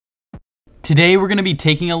Today we're going to be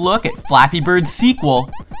taking a look at Flappy Bird's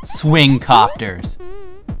sequel, Swing Copters.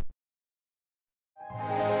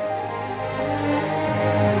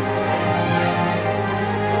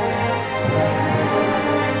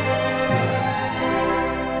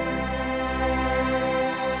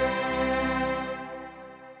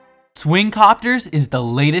 Swing Copters is the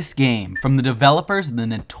latest game from the developers of the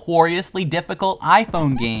notoriously difficult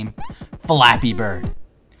iPhone game, Flappy Bird.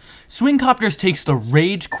 Swing Copters takes the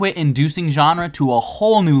rage-quit inducing genre to a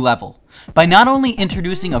whole new level by not only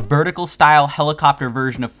introducing a vertical-style helicopter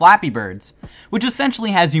version of Flappy Birds, which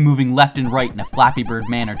essentially has you moving left and right in a Flappy Bird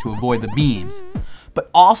manner to avoid the beams, but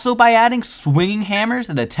also by adding swinging hammers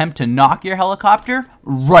that attempt to knock your helicopter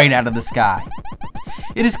right out of the sky.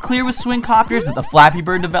 It is clear with Swing Copters that the Flappy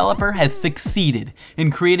Bird developer has succeeded in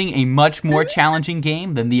creating a much more challenging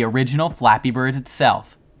game than the original Flappy Bird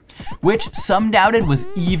itself, which some doubted was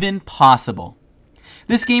even possible.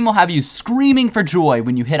 This game will have you screaming for joy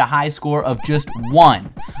when you hit a high score of just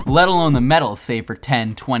 1, let alone the medals saved for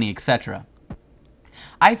 10, 20, etc.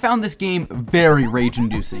 I found this game very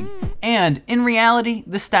rage-inducing, and in reality,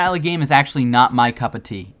 this style of game is actually not my cup of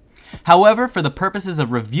tea. However, for the purposes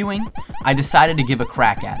of reviewing, I decided to give a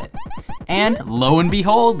crack at it. And lo and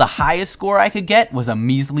behold, the highest score I could get was a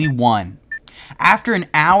measly 1. After an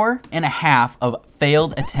hour and a half of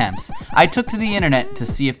failed attempts, I took to the internet to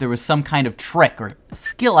see if there was some kind of trick or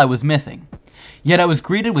skill I was missing. Yet I was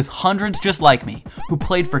greeted with hundreds just like me, who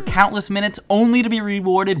played for countless minutes only to be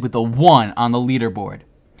rewarded with a 1 on the leaderboard.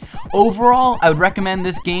 Overall, I would recommend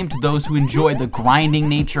this game to those who enjoy the grinding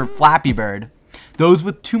nature of Flappy Bird, those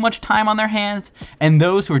with too much time on their hands, and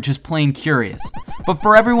those who are just plain curious. But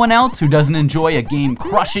for everyone else who doesn't enjoy a game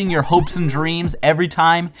crushing your hopes and dreams every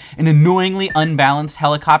time an annoyingly unbalanced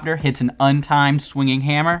helicopter hits an untimed swinging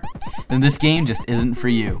hammer, then this game just isn't for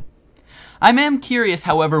you. I am curious,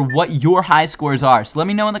 however, what your high scores are, so let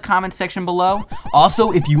me know in the comments section below.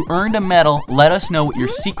 Also, if you earned a medal, let us know what your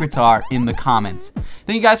secrets are in the comments.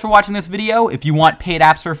 Thank you guys for watching this video. If you want paid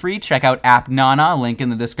apps for free, check out AppNana, link in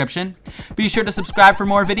the description. Be sure to subscribe for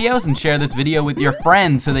more videos and share this video with your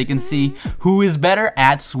friends so they can see who is better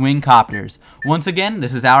at Swing Copters. Once again,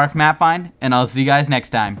 this is Alric from AppFind, and I'll see you guys next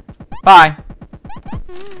time. Bye!